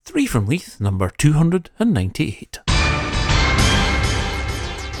Three from Leith, number 298.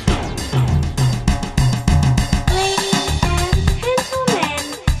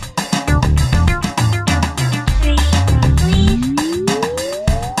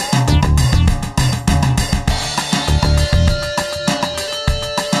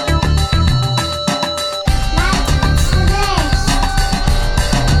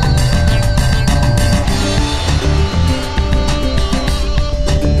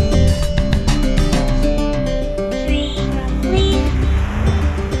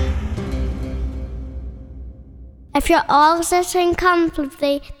 If you're all sitting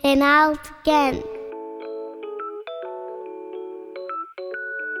comfortably, then out again.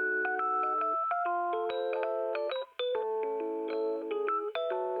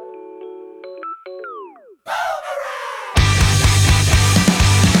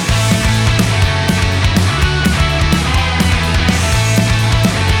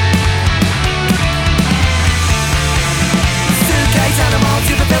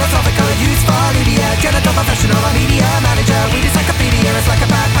 Professional, a media manager, we encyclopedia, it's like a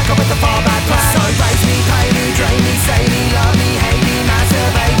backpacker with a fallback plan. So raise me, pay me, drain me, say me, love me, hate me,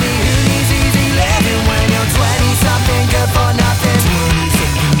 masturbate me. Who needs easy living when you're 20-something, good for nothing?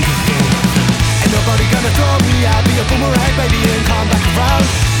 Ain't nobody gonna throw me out, be a boomerang, baby, and come back around.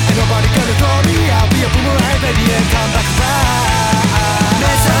 Ain't nobody gonna throw me out, be a boomerang, baby, and come back around.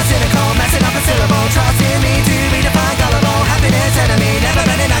 Mr. Cynical, messing up a syllable, trusting me to be defined, gullible, happiness enemy, never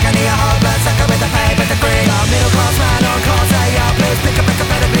been in agony, a hard blood sucker with a paper degree. A middle class man on call, say please pick a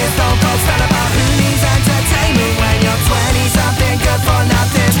better beer, stone cold stand about. Who needs entertainment when you're 20-something,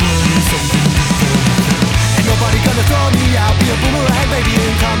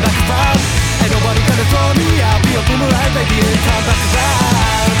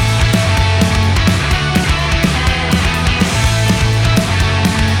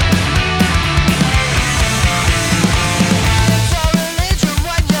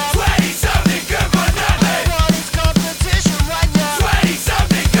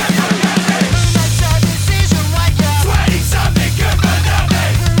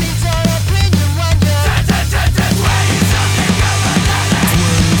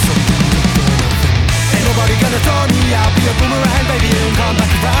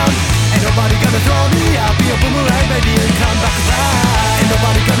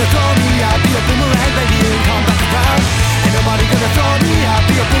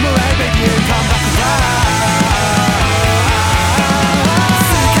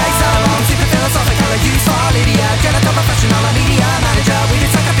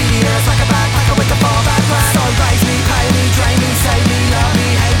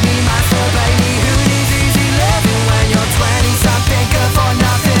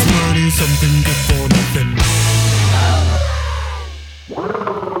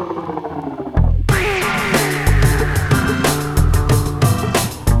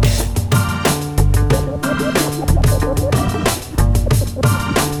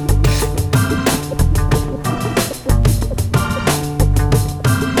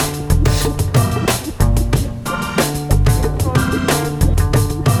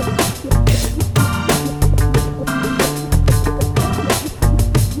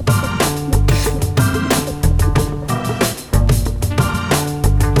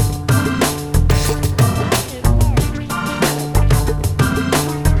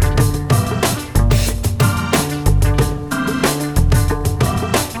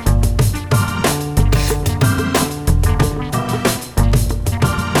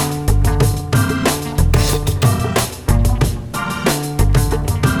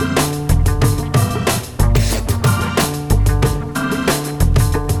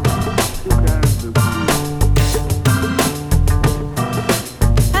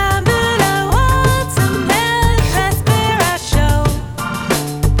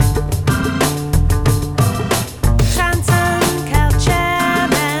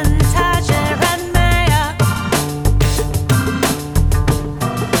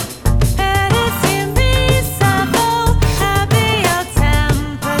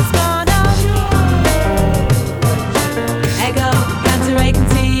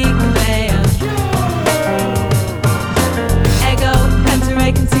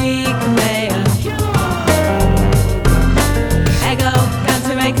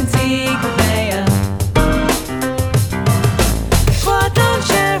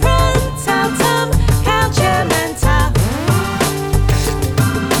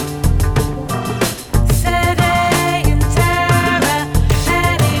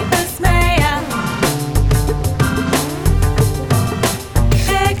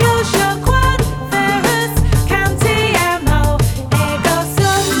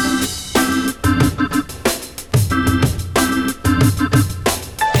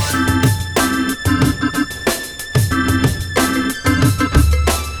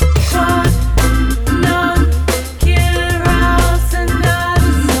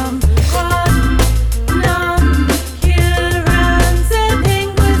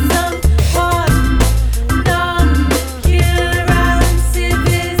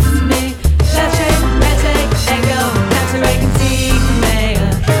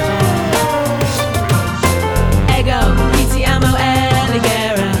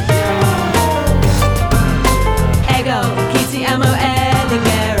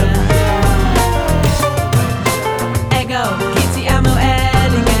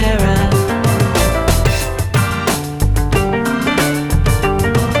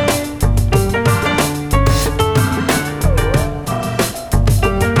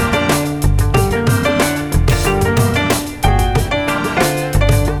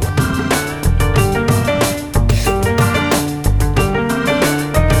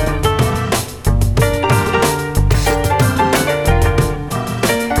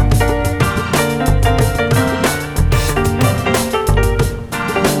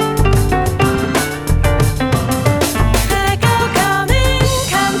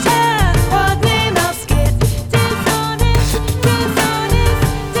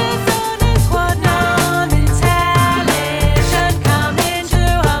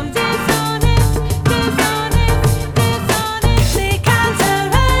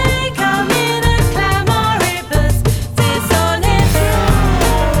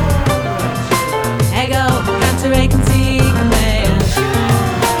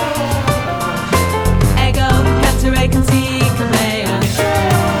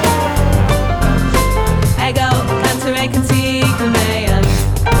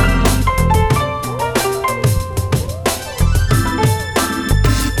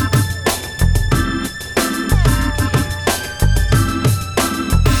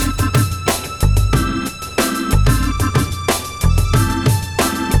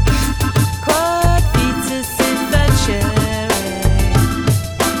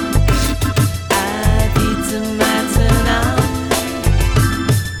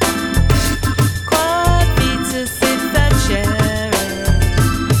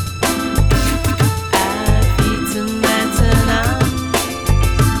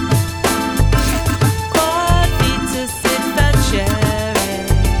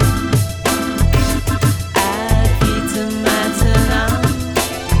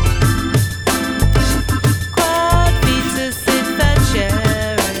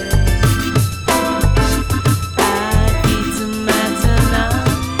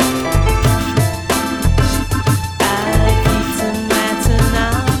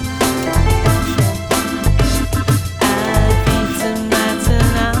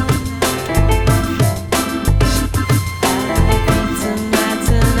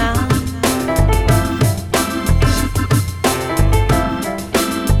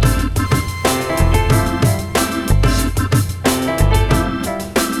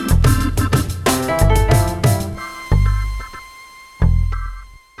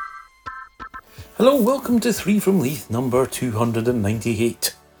 Hello, welcome to Three from Leith, number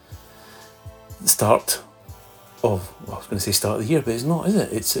 298. The start of, well, I was going to say start of the year, but it's not, is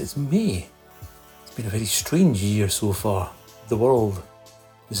it? It's May. It's been a very strange year so far. The world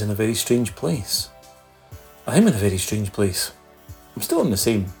is in a very strange place. I'm in a very strange place. I'm still in the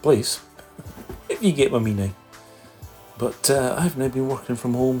same place, if you get my meaning. But I've now been working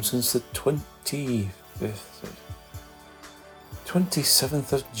from home since the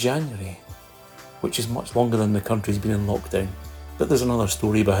 27th of January, which is much longer than the country's been in lockdown. But there's another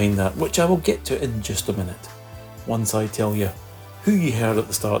story behind that, which I will get to in just a minute, once I tell you who you heard at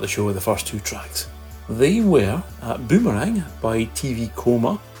the start of the show with the first two tracks. They were Boomerang by TV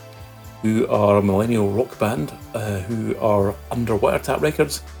Coma, who are a millennial rock band who are under Wiretap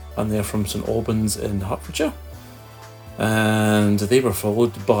Records, and they're from St Albans in Hertfordshire. And they were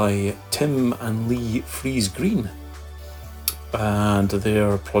followed by Tim and Lee Freeze Green, and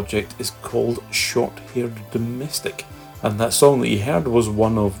their project is called Short Haired Domestic, and that song that you heard was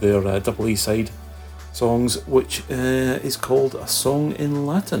one of their double A side songs, which is called A Song in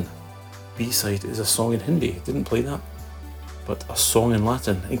Latin. B-side is A Song in Hindi. Didn't play that, but A Song in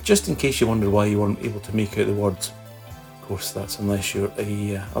Latin, and just in case you wondered why you weren't able to make out the words. Of course, that's unless you're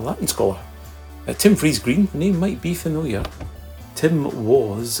a Latin scholar. Tim Freeze Green, the name might be familiar. Tim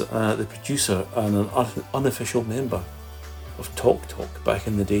was the producer and an unofficial member of Talk Talk back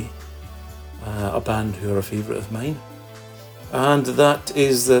in the day, a band who are a favourite of mine, and that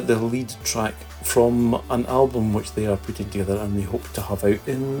is the lead track from an album which they are putting together and they hope to have out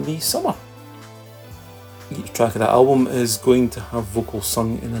in the summer. Each track of that album is going to have vocals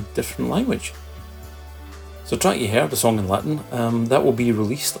sung in a different language. So the track you heard, A Song in Latin, that will be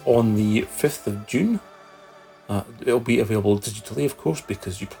released on the 5th of June. It'll be available digitally, of course,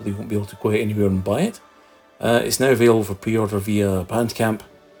 because you probably won't be able to go out anywhere and buy it. It's now available for pre-order via Bandcamp,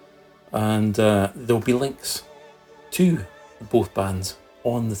 and there'll be links to both bands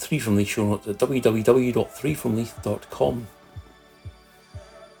on the Three from Leith show notes at www.threefromleith.com.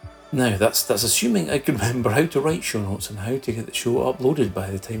 Now, that's assuming I can remember how to write show notes and how to get the show uploaded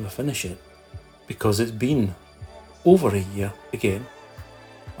by the time I finish it, because it's been over a year again.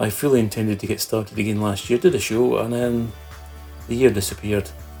 I fully intended to get started again last year, did a show, and then the year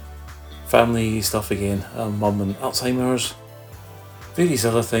disappeared. Family stuff again, mum and Alzheimer's, various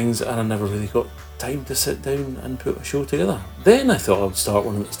other things, and I never really got time to sit down and put a show together. Then I thought I would start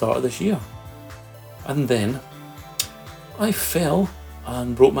one at the start of this year. And then I fell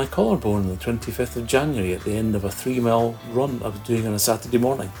and broke my collarbone on the 25th of January at the end of a 3-mile run I was doing on a Saturday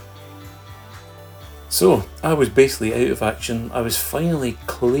morning. So I was basically out of action. I was finally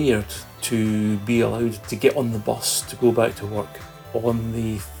cleared to be allowed to get on the bus to go back to work. On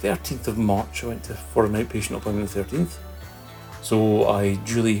the 13th of March, I went for an outpatient appointment on the 13th. So I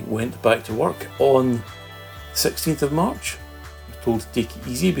duly went back to work on the 16th of March. I was told to take it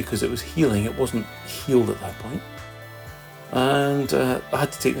easy because it was healing. It wasn't healed at that point. And I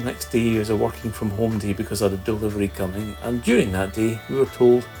had to take the next day as a working from home day because I had a delivery coming. And during that day, we were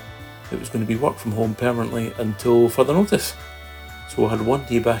told it was going to be work from home permanently until further notice. So I had one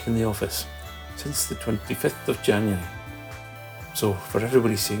day back in the office since the 25th of January. So for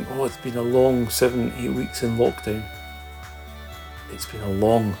everybody saying, oh, it's been a long 7-8 weeks in lockdown. It's been a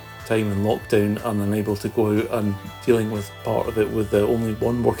long time in lockdown and unable to go out and dealing with part of it with only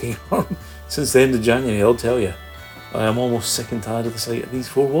one working arm since the end of January. I'll tell you, I am almost sick and tired of the sight of these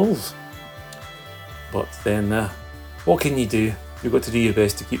four walls. But then, what can you do? You've got to do your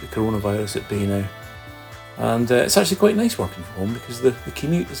best to keep the coronavirus at bay now. And it's actually quite nice working from home because the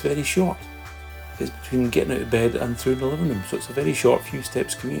commute is very short. It's between getting out of bed and through the living room, so it's a very short few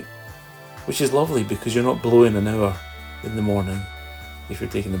steps commute, which is lovely because you're not blowing an hour in the morning, if you're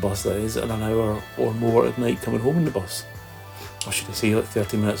taking the bus that is, and an hour or more at night coming home in the bus. Or should I say like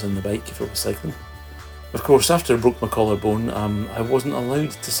 30 minutes on the bike if I was cycling. Of course, after I broke my collarbone, I wasn't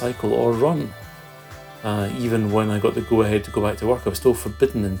allowed to cycle or run. Even when I got the go-ahead to go back to work, I was still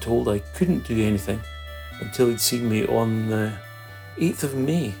forbidden and told I couldn't do anything until he'd seen me on the 8th of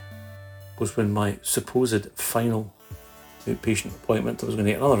May. Was when my supposed final outpatient appointment. I was going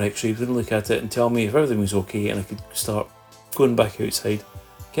to get another x-ray, he was going to look at it and tell me if everything was okay and I could start going back outside,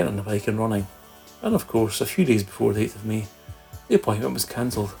 getting on the bike and running. And of course, a few days before the 8th of May, the appointment was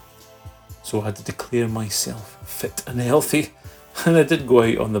cancelled. So I had to declare myself fit and healthy, and I did go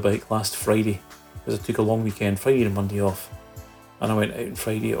out on the bike last Friday, because I took a long weekend, Friday and Monday off, and I went out on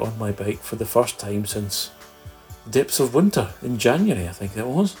Friday on my bike for the first time since the depths of winter in January, I think it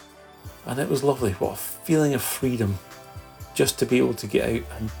was. And it was lovely. What a feeling of freedom just to be able to get out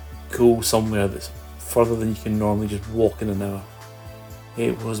and go somewhere that's further than you can normally just walk in an hour.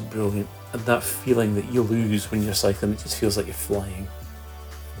 It was brilliant. And that feeling that you lose when you're cycling, it just feels like you're flying.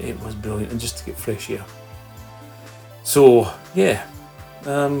 It was brilliant, and just to get fresh air. So yeah,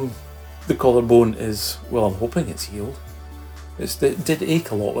 the collarbone is, well, I'm hoping it's healed. It did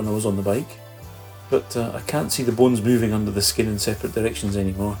ache a lot when I was on the bike, but I can't see the bones moving under the skin in separate directions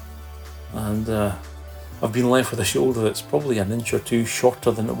anymore. And I've been left with a shoulder that's probably an inch or two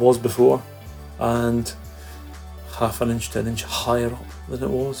shorter than it was before, and half an inch to an inch higher up than it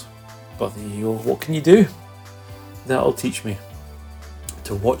was. But there you go, what can you do? That'll teach me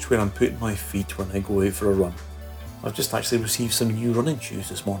to watch where I'm putting my feet when I go out for a run. I've just actually received some new running shoes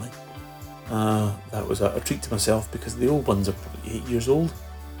this morning. That was a treat to myself because the old ones are probably 8 years old.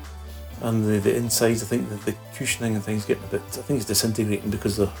 And the insides, I think the cushioning and things getting a bit, I think it's disintegrating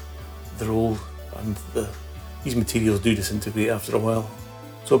because they're old, and these materials do disintegrate after a while.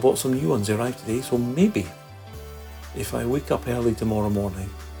 So I bought some new ones, they arrived today, so maybe if I wake up early tomorrow morning,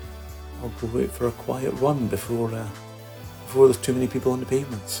 I'll go out for a quiet run before there's too many people on the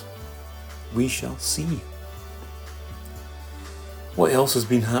pavements. We shall see. What else has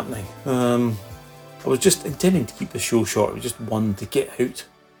been happening? I was just intending to keep the show short. It was just one to get out,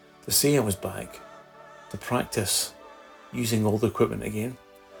 to say I was back, to practice using all the equipment again.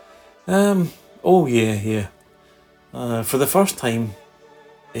 For the first time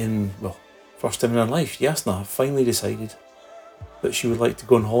in her life, Jasna finally decided that she would like to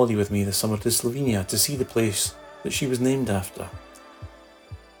go on holiday with me this summer to Slovenia to see the place that she was named after.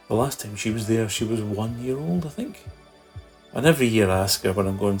 The last time she was there, she was 1 year old, I think. And every year I ask her when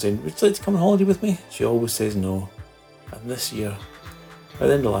I'm going, saying, would you like to come on holiday with me? She always says no. And this year, at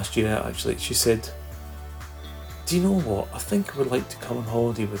the end of last year actually, she said, do you know what? I think I would like to come on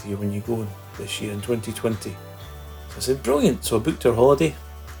holiday with you when you go this year in 2020. So I said, brilliant. So I booked her holiday.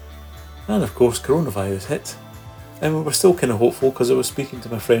 And of course, coronavirus hit. And we were still kind of hopeful because I was speaking to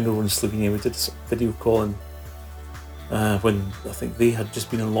my friend over in Slovenia. We did a video call when I think they had just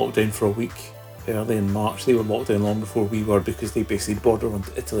been in lockdown for a week early in March. They were locked down long before we were because they basically border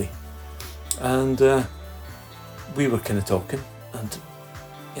onto Italy. And we were kind of talking, and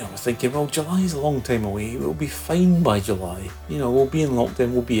we're thinking, well, July is a long time away. We'll be fine by July. We'll be in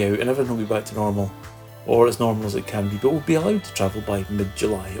lockdown, we'll be out, and everything will be back to normal, or as normal as it can be. But we'll be allowed to travel by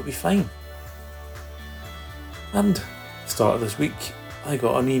mid-July. It'll be fine. And start of this week, I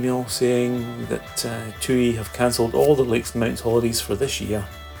got an email saying that TUI have cancelled all the Lakes and Mountains holidays for this year.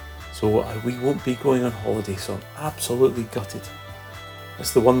 So we won't be going on holiday, so I'm absolutely gutted.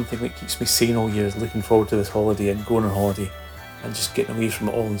 That's the one thing that keeps me sane all year, is looking forward to this holiday and going on holiday and just getting away from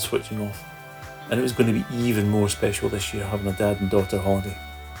it all and switching off. And it was going to be even more special this year, having a dad and daughter holiday.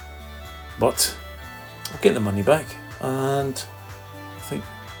 But I'll get the money back, and I think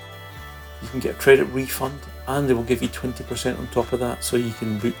you can get a credit refund, and they will give you 20% on top of that, so you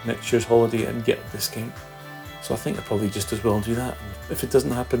can book next year's holiday and get a discount. So I think I'll probably just as well do that. And if it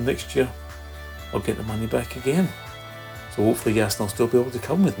doesn't happen next year, I'll get the money back again. So hopefully Jasna will still be able to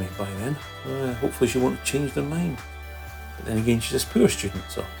come with me by then. Hopefully she won't change their mind. But then again, she's a poor student,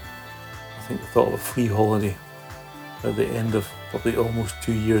 so I think the thought of a free holiday at the end of probably almost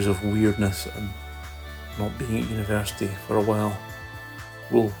 2 years of weirdness and not being at university for a while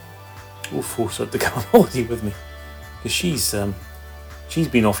will force her to come on holiday with me. Because she's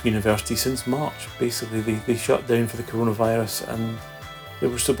been off university since March. Basically, they shut down for the coronavirus, and they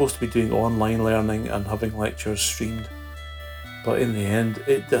were supposed to be doing online learning and having lectures streamed. But in the end,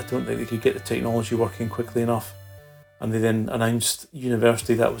 I don't think they could get the technology working quickly enough. And they then announced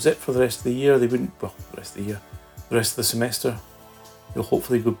university, that was it for the rest of the year. The rest of the semester. They'll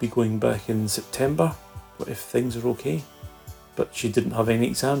hopefully be going back in September, if things are okay. But she didn't have any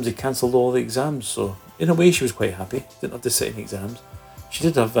exams. They cancelled all the exams, so in a way she was quite happy. Didn't have to sit in exams. She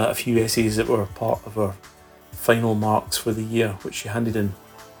did have a few essays that were part of her final marks for the year, which she handed in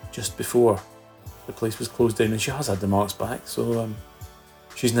just before the place was closed down, and she has had the marks back. So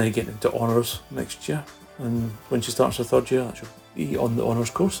she's now getting into honours next year, and when she starts her third year, she'll be on the honours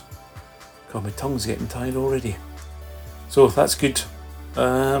course. God, my tongue's getting tired already. So that's good.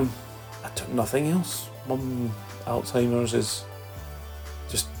 Nothing else. Mum, Alzheimer's is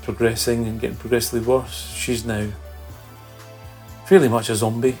just progressing and getting progressively worse. She's now fairly much a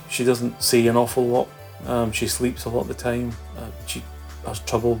zombie. She doesn't say an awful lot. She sleeps a lot of the time. She has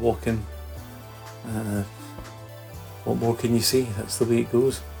trouble walking. What more can you say? That's the way it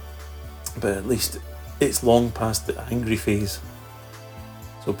goes. But at least it's long past the angry phase.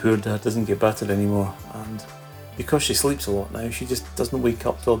 So poor Dad doesn't get battered anymore. And because she sleeps a lot now, she just doesn't wake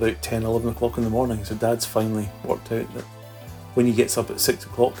up till about 10, 11 o'clock in the morning. So Dad's finally worked out that when he gets up at 6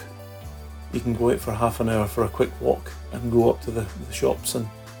 o'clock, he can go out for half an hour for a quick walk and go up to the shops and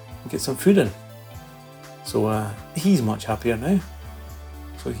and get some food in. So he's much happier now.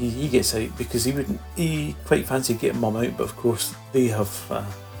 So he gets out because he quite fancied getting Mum out, but of course they have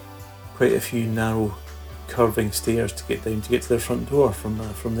quite a few narrow curving stairs to get down to get to their front door from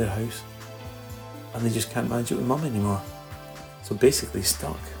their house, and they just can't manage it with Mum anymore. So basically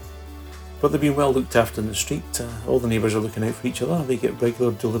stuck. But they're being well looked after in the street. All the neighbours are looking out for each other. They get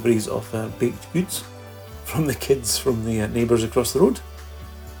regular deliveries of baked goods from the kids from the neighbours across the road,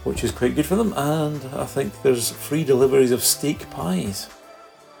 which is quite good for them. And I think there's free deliveries of steak pies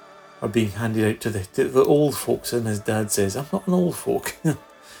are being handed out to the old folks. And his dad says, "I'm not an old folk."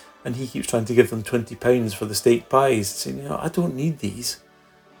 And he keeps trying to give them £20 for the steak pies, saying, I don't need these.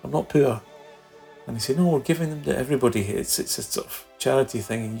 I'm not poor. And he said, "No, we're giving them to everybody. It's a sort of charity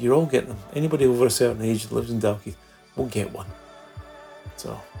thing, and you all get them. Anybody over a certain age that lives in Dalkeith will get one."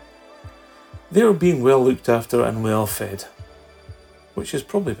 So they're being well looked after and well fed, which is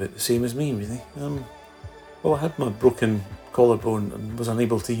probably about the same as me, really. Well, I had my broken collarbone and was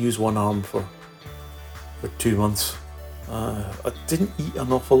unable to use one arm for 2 months. I didn't eat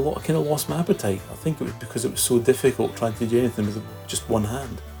an awful lot. I kind of lost my appetite. I think it was because it was so difficult trying to do anything with just one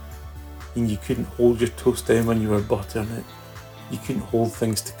hand. And you couldn't hold your toast down when you were buttering it. You couldn't hold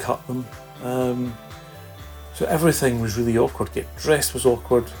things to cut them. So everything was really awkward. Get dressed was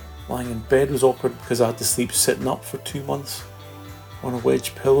awkward. Lying in bed was awkward because I had to sleep sitting up for 2 months on a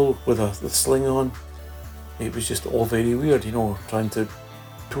wedge pillow with the sling on. It was just all very weird, trying to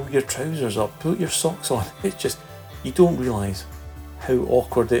pull your trousers up, put your socks on. It's just, you don't realise how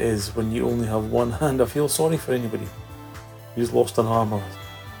awkward it is when you only have one hand. I feel sorry for anybody who's lost an arm or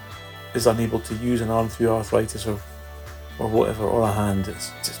is unable to use an arm through arthritis or whatever, or a hand.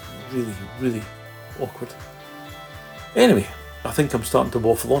 It's just really, really awkward. Anyway, I think I'm starting to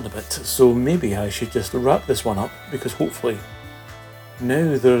waffle on a bit, so maybe I should just wrap this one up, because hopefully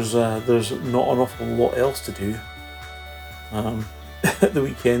now there's not an awful lot else to do at the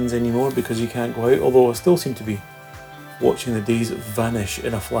weekends anymore, because you can't go out, although I still seem to be watching the days vanish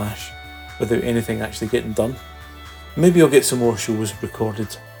in a flash without anything actually getting done. Maybe I'll get some more shows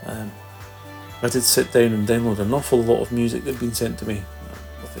recorded. I did sit down and download an awful lot of music that had been sent to me.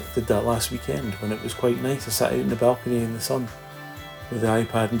 I think I did that last weekend when it was quite nice. I sat out in the balcony in the sun with the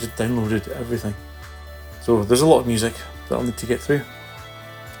iPad and just downloaded everything. So there's a lot of music that I'll need to get through.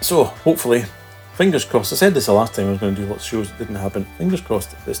 So hopefully, fingers crossed. I said this the last time I was going to do lots of shows. It didn't happen. Fingers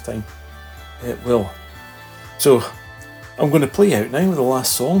crossed this time it will. So I'm going to play out now with the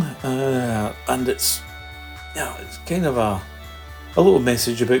last song, and it's kind of a little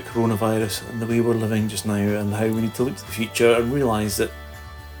message about coronavirus and the way we're living just now, and how we need to look to the future and realise that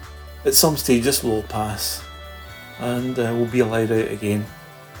at some stage this will all pass and we'll be allowed out again.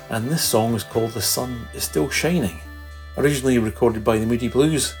 And this song is called "The Sun Is Still Shining." Originally recorded by the Moody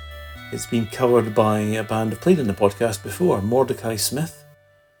Blues, it's been covered by a band I've played in the podcast before, Mordecai Smith.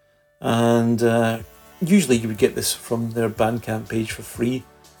 And usually you would get this from their Bandcamp page for free,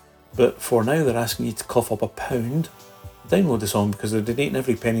 but for now they're asking you to cough up £1. Download the song because they're donating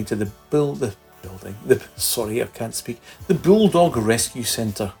every penny to the Bulldog Rescue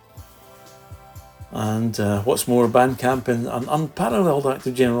Centre. And what's more, Bandcamp, an unparalleled act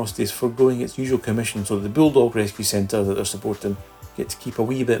of generosity, is foregoing its usual commission, so the Bulldog Rescue Centre that they're supporting get to keep a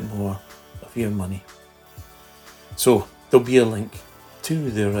wee bit more of your money. So there'll be a link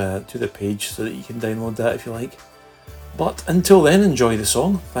to their page so that you can download that if you like. But until then, enjoy the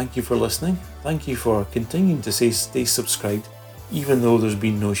song. Thank you for listening. Thank you for continuing to stay subscribed, even though there's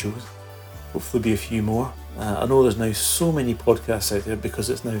been no shows. Hopefully be a few more. I know there's now so many podcasts out there because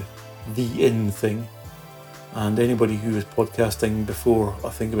it's now the in thing. And anybody who was podcasting before, I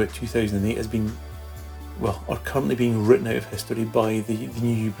think about 2008, are currently being written out of history by the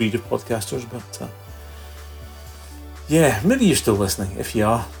new breed of podcasters. But maybe you're still listening. If you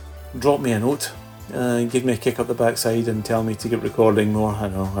are, drop me a note. Give me a kick up the backside and tell me to get recording more. I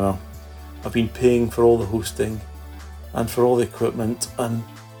know. I've been paying for all the hosting and for all the equipment and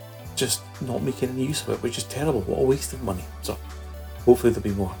just not making any use of it, which is terrible. What a waste of money. So hopefully there'll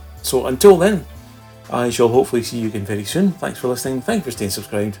be more. So until then, I shall hopefully see you again very soon. Thanks for listening. Thanks for staying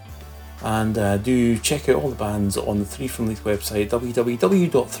subscribed. And do check out all the bands on the Three From Leith website,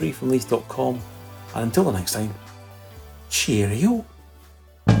 www.threefromleith.com. And until the next time, cheerio.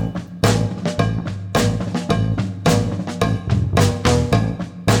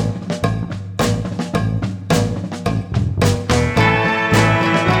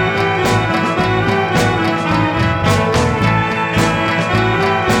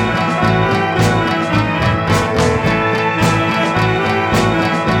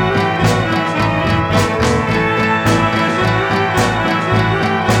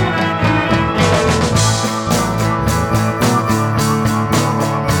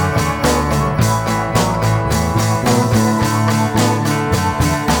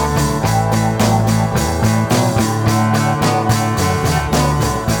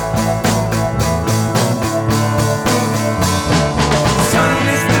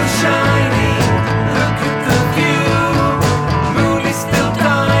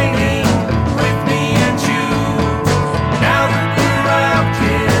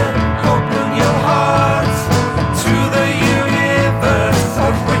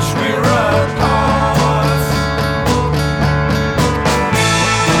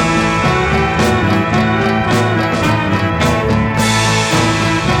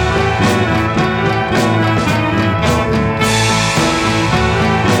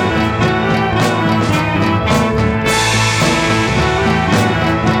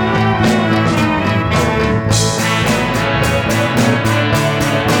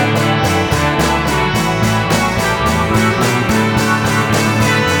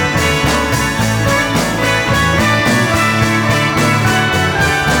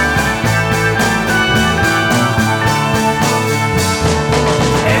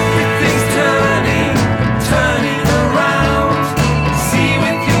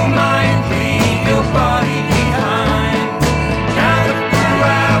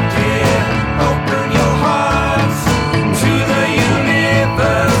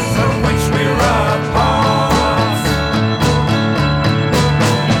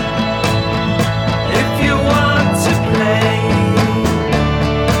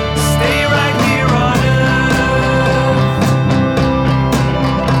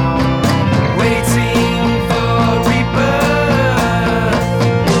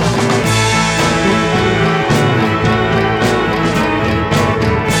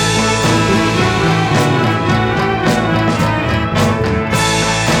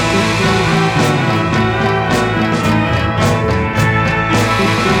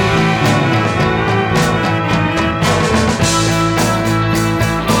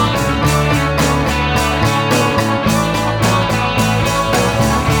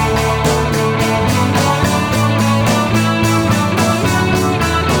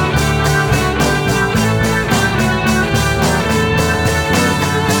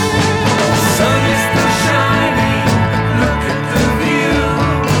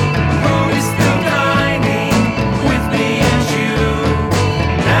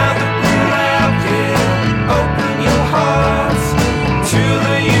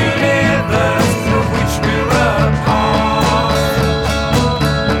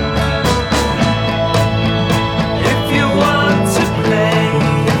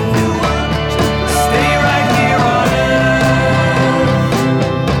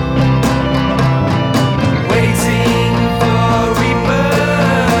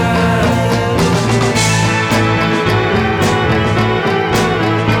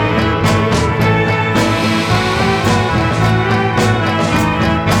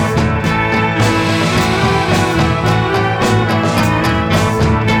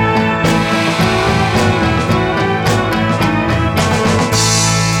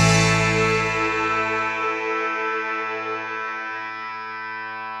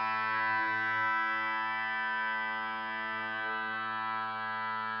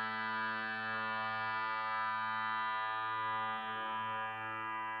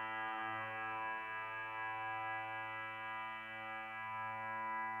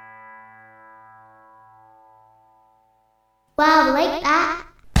 Wow, like that.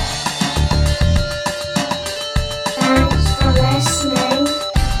 Thanks for listening.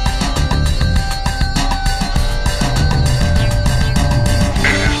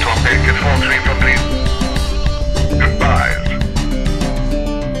 This is Tom Bacon, 43 from Leeds. Goodbye.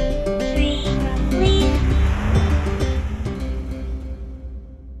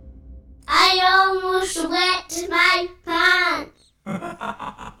 I almost wet my pants.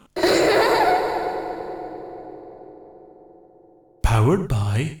 Powered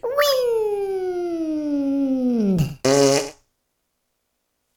by